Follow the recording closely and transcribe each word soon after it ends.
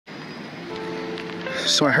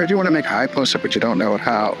So I heard you want to make an iPoster, but you don't know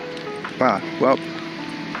how. Wow, well,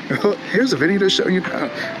 here's a video to show you how.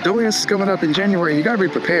 LaTeX is coming up in January. You gotta be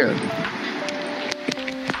prepared.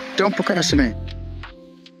 Don't procrastinate.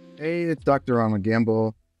 Hey, it's Dr. Ronald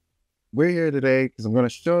Gamble. We're here today because I'm going to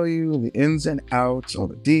show you the ins and outs, all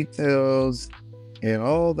the details, and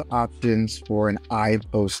all the options for an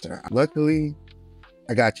iPoster. Luckily,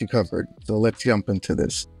 I got you covered. So let's jump into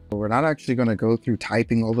this. We're not actually going to go through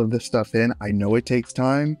typing all of this stuff in. I know it takes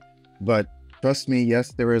time, but trust me,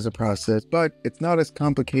 yes, there is a process, but it's not as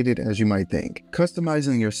complicated as you might think.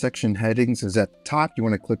 Customizing your section headings is at the top. You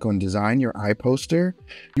want to click on Design Your iPoster.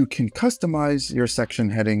 You can customize your section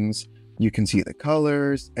headings. You can see the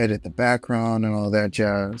colors, edit the background, and all that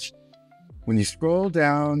jazz. When you scroll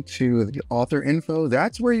down to the author info,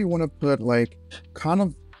 that's where you want to put like kind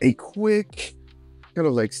of a quick kind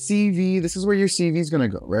of like CV. This is where your CV is going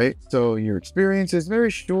to go, right? So your experience is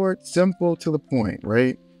very short, simple, to the point,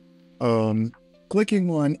 right?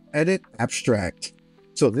 Clicking on Edit Abstract.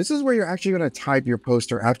 So this is where you're actually going to type your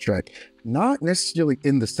poster abstract, not necessarily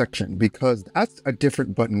in the section, because that's a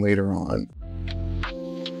different button later on.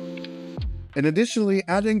 And additionally,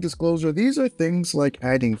 adding disclosure, these are things like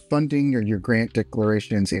adding funding or your grant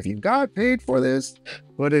declarations. If you got paid for this,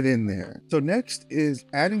 put it in there. So next is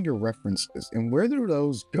adding your references. And where do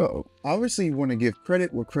those go? Obviously, you want to give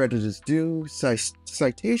credit where credit is due,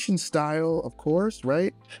 citation style, of course,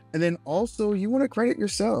 right? And then also you want to credit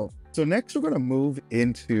yourself. So next we're going to move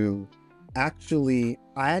into actually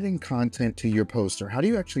adding content to your poster. How do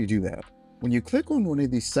you actually do that? When you click on one of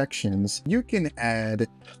these sections, you can add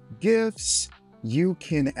GIFs, you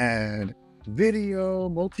can add video,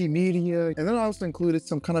 multimedia, and then I also included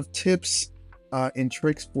some kind of tips and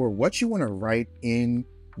tricks for what you want to write in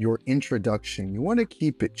your introduction. You want to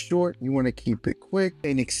keep it short, you want to keep it quick,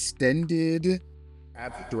 and extended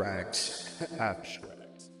abstract.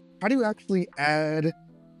 How do you actually add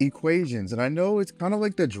equations? And I know it's kind of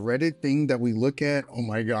like the dreaded thing that we look at. Oh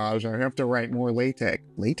my gosh, I have to write more LaTeX.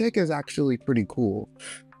 LaTeX is actually pretty cool.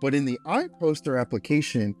 But in the iPoster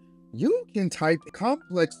application, you can type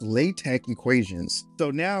complex LaTeX equations. So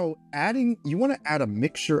now you want to add a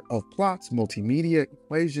mixture of plots, multimedia,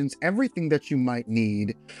 equations, everything that you might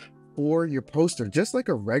need for your poster, just like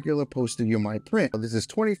a regular poster you might print. This is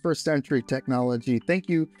 21st century technology. Thank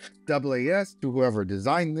you, AAS, to whoever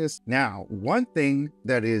designed this. Now, one thing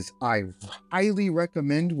that I highly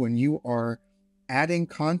recommend when you are adding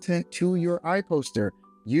content to your iPoster,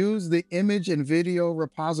 use the image and video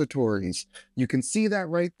repositories. You can see that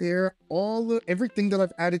right there. Everything that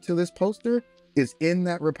I've added to this poster is in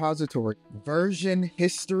that repository. Version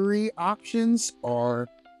history options are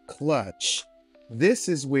clutch. This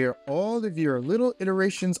is where all of your little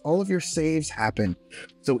iterations, all of your saves happen.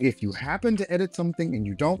 So if you happen to edit something and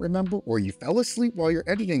you don't remember, or you fell asleep while you're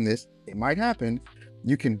editing this, it might happen.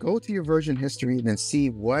 You can go to your version history and then see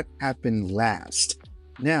what happened last.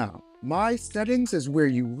 Now, my settings is where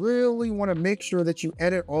you really want to make sure that you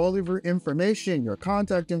edit all of your information, your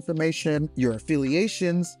contact information, your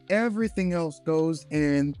affiliations, everything else goes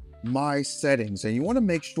in my settings. And you want to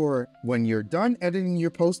make sure when you're done editing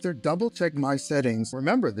your poster, double check my settings.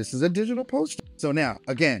 Remember, this is a digital poster. So now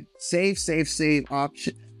again, save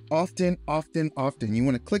option, often. You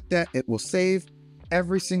want to click that, it will save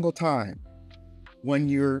every single time. When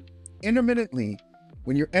you're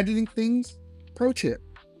editing things, pro tip,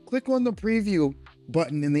 click on the preview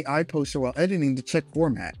button in the iPoster while editing to check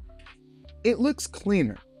format. It looks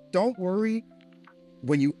cleaner. Don't worry.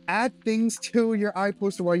 When you add things to your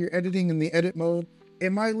iPoster while you're editing in the edit mode, it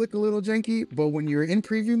might look a little janky, but when you're in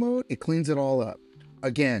preview mode, it cleans it all up.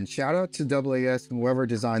 Again, shout out to AAS and whoever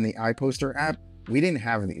designed the iPoster app. We didn't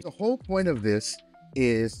have these. The whole point of this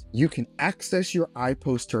is you can access your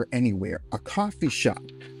iPoster anywhere. A coffee shop,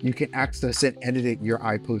 you can access and edit your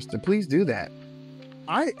iPoster. Please do that.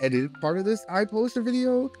 I edited part of this iPoster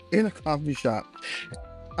video in a coffee shop.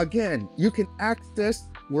 Again, you can access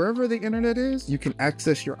wherever the internet is, you can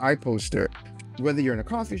access your iPoster. Whether you're in a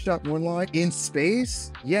coffee shop, online, in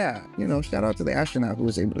space, yeah, shout out to the astronaut who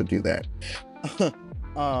was able to do that.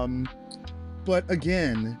 But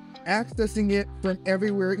again, accessing it from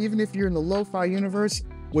everywhere, even if you're in the lo-fi universe,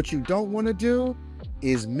 what you don't want to do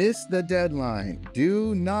is miss the deadline.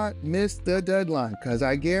 Do not miss the deadline, because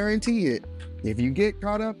I guarantee it, if you get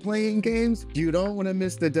caught up playing games, you don't want to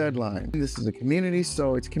miss the deadline. This is a community,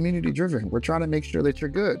 so it's community driven. We're trying to make sure that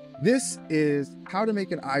you're good. This is how to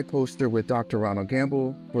make an iPoster with Dr. Ronald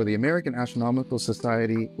Gamble for the American Astronomical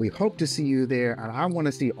Society. We hope to see you there, and I want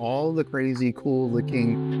to see all the crazy, cool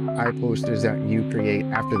looking iPosters that you create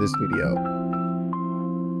after this video.